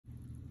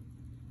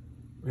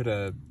we had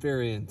a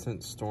very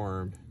intense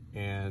storm,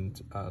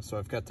 and so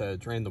I've got to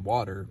drain the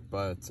water,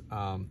 but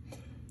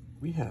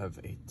we have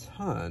a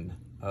ton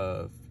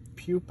of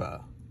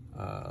pupa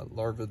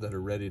larvae that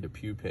are ready to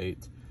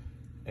pupate,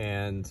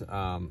 and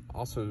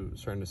also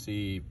starting to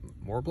see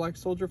more black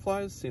soldier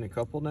flies, seen a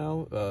couple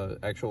now,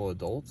 actual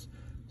adults,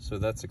 so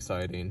that's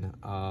exciting.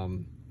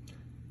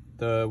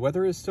 The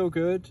weather is still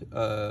good,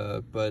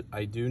 but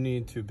I do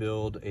need to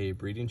build a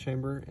breeding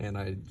chamber, and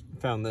I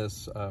found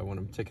this when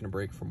I'm taking a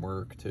break from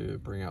work to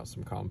bring out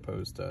some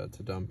compost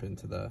to dump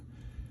into the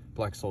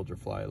Black Soldier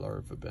Fly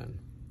Larvae bin.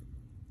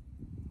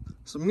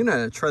 So I'm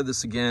gonna try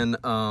this again.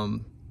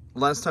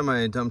 Last time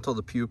I dumped all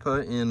the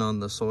pupa in on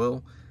the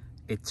soil,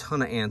 a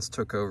ton of ants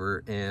took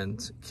over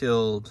and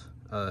killed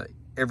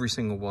every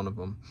single one of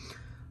them.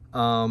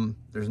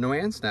 There's no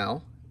ants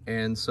now.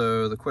 And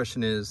so the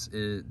question is,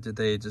 did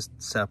they just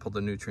sap all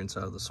the nutrients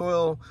out of the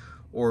soil?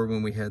 Or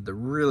when we had the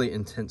really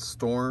intense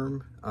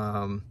storm,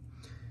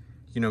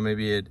 you know,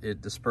 maybe it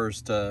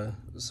dispersed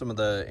some of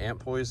the ant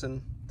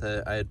poison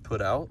that I had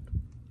put out.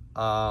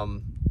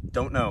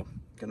 Don't know,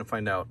 gonna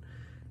find out.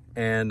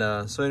 And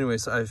so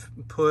anyways, I've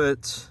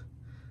put,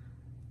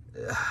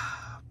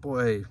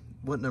 boy,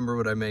 what number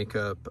would I make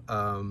up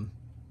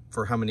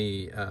for how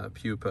many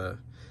pupa?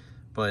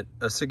 But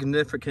a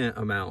significant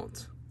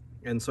amount.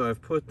 And so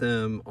I've put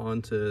them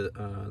onto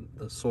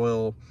the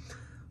soil,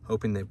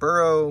 hoping they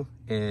burrow,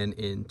 and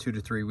in 2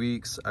 to 3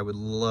 weeks, I would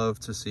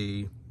love to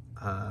see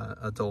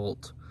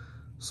adult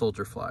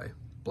soldier fly,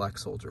 black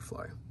soldier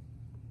fly.